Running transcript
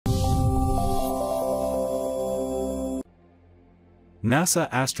NASA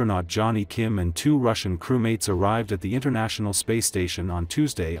astronaut Jonny Kim and 2 Russian crewmates arrived at the International Space Station on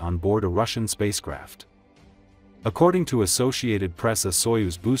Tuesday on board a Russian spacecraft. According to Associated Press, a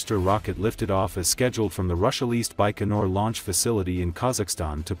Soyuz booster rocket lifted off as scheduled from the Russia-leased Baikonur launch facility in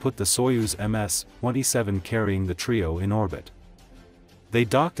Kazakhstan to put the Soyuz MS-27 carrying the trio in orbit. They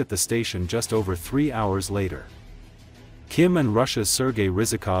docked at the station just over 3 hours later. Kim and Russia's Sergey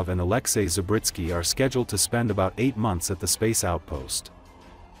Ryzhikov and Alexey Zubritsky are scheduled to spend about 8 months at the space outpost.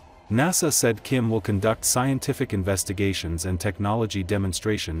 NASA said Kim will conduct scientific investigations and technology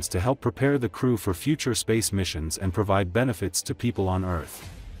demonstrations to help prepare the crew for future space missions and provide benefits to people on Earth.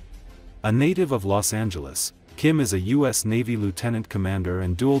 A native of Los Angeles, Kim is a U.S. Navy lieutenant commander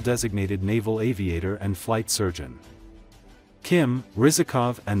and dual-designated naval aviator and flight surgeon. Kim,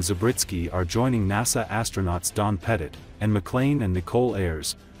 Ryzhikov and Zubritsky are joining NASA astronauts Don Pettit and McClain and Nichole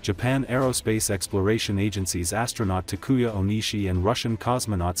Ayers, Japan Aerospace Exploration Agency's astronaut Takuya Onishi and Russian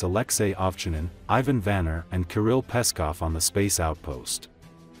cosmonauts Alexey Ovchinin, Vagner and Kirill Peskov on the space outpost.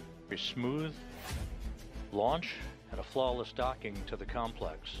 A smooth launch and a flawless docking to the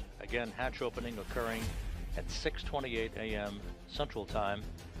complex. Again, hatch opening occurring at 6:28 a.m. Central Time,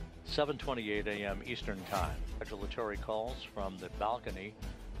 7:28 a.m. Eastern Time. Congratulatory calls from the balcony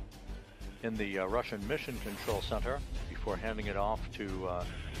in the Russian Mission Control Center before handing it off to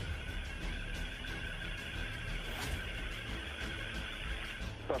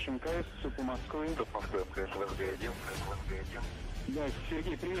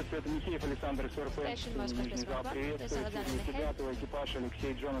Sergey, приветствую, это Никеев Александр, СРП. Экипаж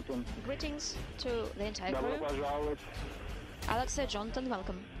Алексей, Jonathan. Greetings to the entire Добро crew. пожаловать. Alexey, Jonathan,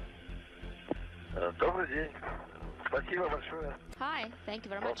 welcome. Добрый день. Спасибо большое. Hi, thank you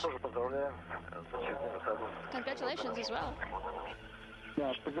very Вас much. тоже поздравляю. Замечательный выходной. Congratulations as well.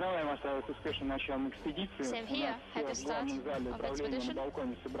 Да, поздравляем вас с успешным началом экспедиции. Same here. Happy start В зале of управления expedition. на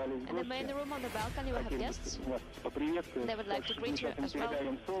балконе собрались In the main гости. room on the balcony we have Хотели guests. бы вас поприветствовать. They would like to greet you as well.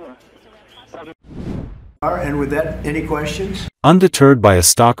 Передаем слово. And with that, any questions? Undeterred by a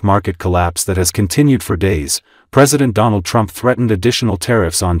stock market collapse that has continued for days, President Donald Trump threatened additional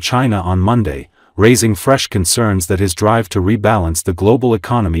tariffs on China on Monday, raising fresh concerns that his drive to rebalance the global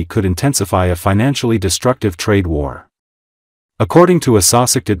economy could intensify a financially destructive trade war. According to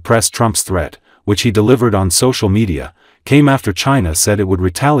Associated Press, Trump's threat, which he delivered on social media, came after China said it would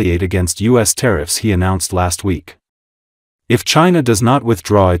retaliate against U.S. tariffs he announced last week. If China does not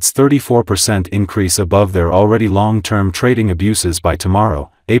withdraw its 34% increase above their already long-term trading abuses by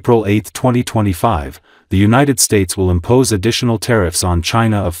tomorrow, April 8, 2025, the United States will impose additional tariffs on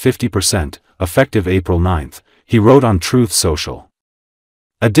China of 50%, effective April 9, he wrote on Truth Social.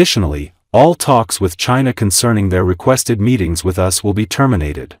 Additionally, all talks with China concerning their requested meetings with us will be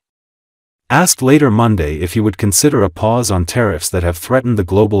terminated. Asked later Monday if he would consider a pause on tariffs that have threatened the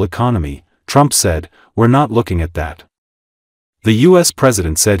global economy, Trump said, "We're not looking at that." The U.S.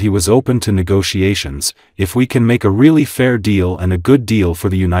 president said he was open to negotiations, if we can make a really fair deal and a good deal for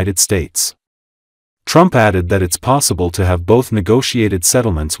the United States. Trump added that it's possible to have both negotiated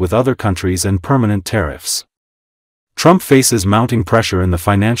settlements with other countries and permanent tariffs. Trump faces mounting pressure in the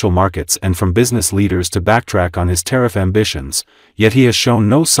financial markets and from business leaders to backtrack on his tariff ambitions, yet he has shown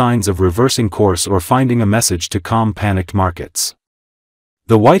no signs of reversing course or finding a message to calm panicked markets.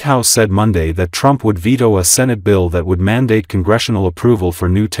 The White House said Monday that Trump would veto a Senate bill that would mandate congressional approval for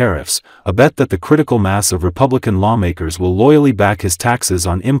new tariffs, a bet that the critical mass of Republican lawmakers will loyally back his taxes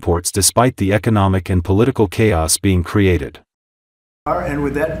on imports despite the economic and political chaos being created. And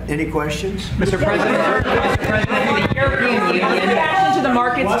with that, any questions? Mr. President, the European Union reaction to the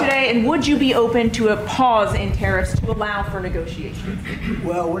markets today, and would you be open to a pause in tariffs to allow for negotiations?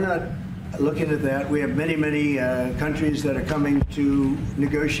 Well, we're not looking at that. We have many countries that are coming to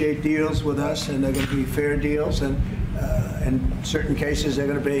negotiate deals with us, and they're going to be fair deals, and in certain cases they're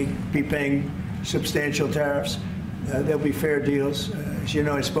going to be paying substantial tariffs. They'll be fair deals. As you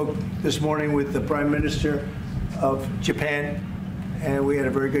know, I spoke this morning with the Prime Minister of Japan, and we had a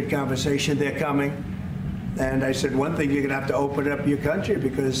very good conversation. They're coming. And I said, one thing, you're going to have to open up your country,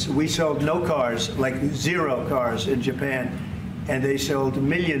 because we sold no cars, like 0 cars in Japan, and they sold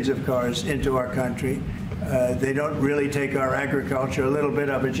millions of cars into our country. They don't really take our agriculture, a little bit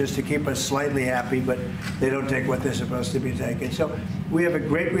of it just to keep us slightly happy, but they don't take what they're supposed to be taking. So we have a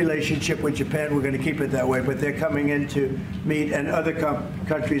great relationship with Japan. We're going to keep it that way, but they're coming in to meet, and other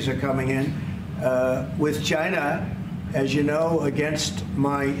countries are coming in. With China, as you know, against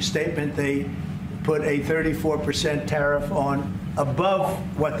my statement, they put a 34% tariff on above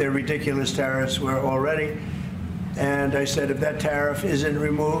what their ridiculous tariffs were already. And I said, if that tariff isn't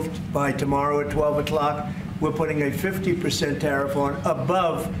removed by tomorrow at 12 o'clock, we're putting a 50% tariff on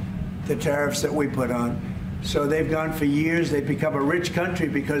above the tariffs that we put on. So they've gone for years. They've become a rich country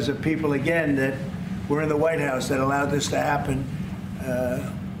because of people, again, that were in the White House that allowed this to happen.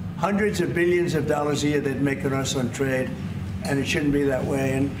 Hundreds of billions of dollars a year they'd make on us on trade, and it shouldn't be that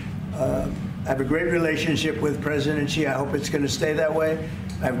way. And I have a great relationship with President Xi. I hope it's going to stay that way.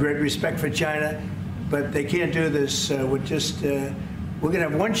 I have great respect for China, but they can't do this. We're going to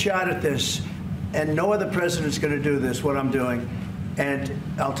have one shot at this, and no other president's going to do this, what I'm doing. And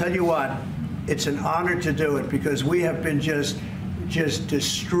I'll tell you what, it's an honor to do it because we have been just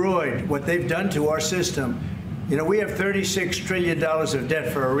destroyed, what they've done to our system. You know, we have $36 trillion of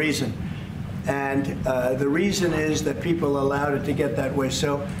debt for a reason. And the reason is that people allowed it to get that way.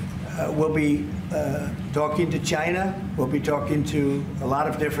 So we'll be talking to China. We'll be talking to a lot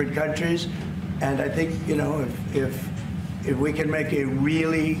of different countries. And I think, you know, if we can make a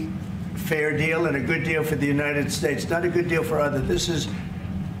really fair deal and a good deal for the United States, not a good deal for others. This is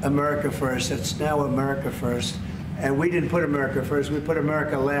America first. It's now America first. And we didn't put America first. We put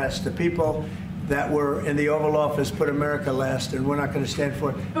America last. The people that were in the Oval Office put America last, and we're not going to stand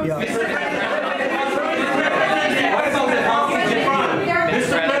for it. Yeah.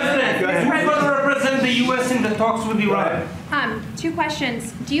 Mr. President, who's going to represent the U.S. in the talks with Iran? Two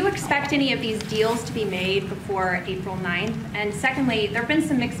questions. Do you expect any of these deals to be made before April 9th? And secondly, there have been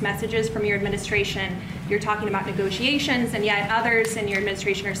some mixed messages from your administration. You're talking about negotiations, and yet others in your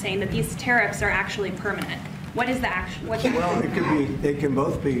administration are saying that these tariffs are actually permanent. What is the actual? Well, it could be. They can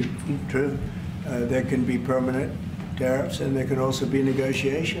both be true. There can be permanent tariffs, and there can also be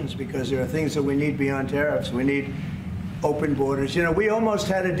negotiations because there are things that we need beyond tariffs. We need open borders. You know, we almost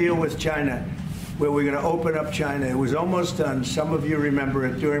had a deal with China where we're going to open up China. It was almost done. Some of you remember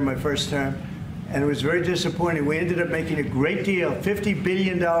it during my first term, and it was very disappointing. We ended up making a great deal. $50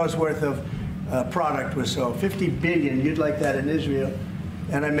 billion worth of product was sold. $50 billion. You'd like that in Israel.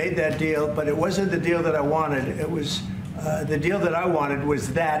 And I made that deal, but it wasn't the deal that I wanted. It was the deal that I wanted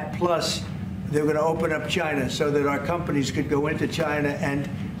was that, plus they were going to open up China so that our companies could go into China and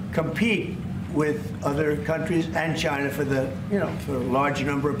compete with other countries and China for the, you know, for a large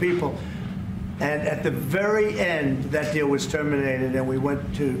number of people. And at the very end, that deal was terminated, and we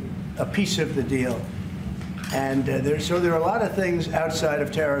went to a piece of the deal. And so there are a lot of things outside of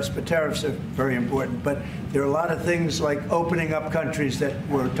tariffs, but tariffs are very important. But there are a lot of things like opening up countries that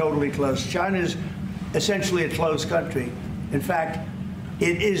were totally closed. China is essentially a closed country. In fact,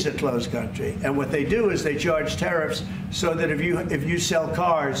 it is a closed country. And what they do is they charge tariffs so that if you sell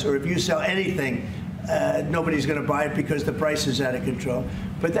cars or if you sell anything, nobody's going to buy it because the price is out of control.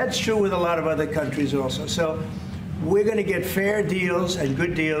 But that's true with a lot of other countries also. So we're going to get fair deals and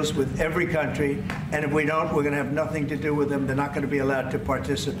good deals with every country. And if we don't, we're going to have nothing to do with them. They're not going to be allowed to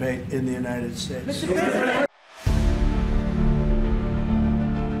participate in the United States.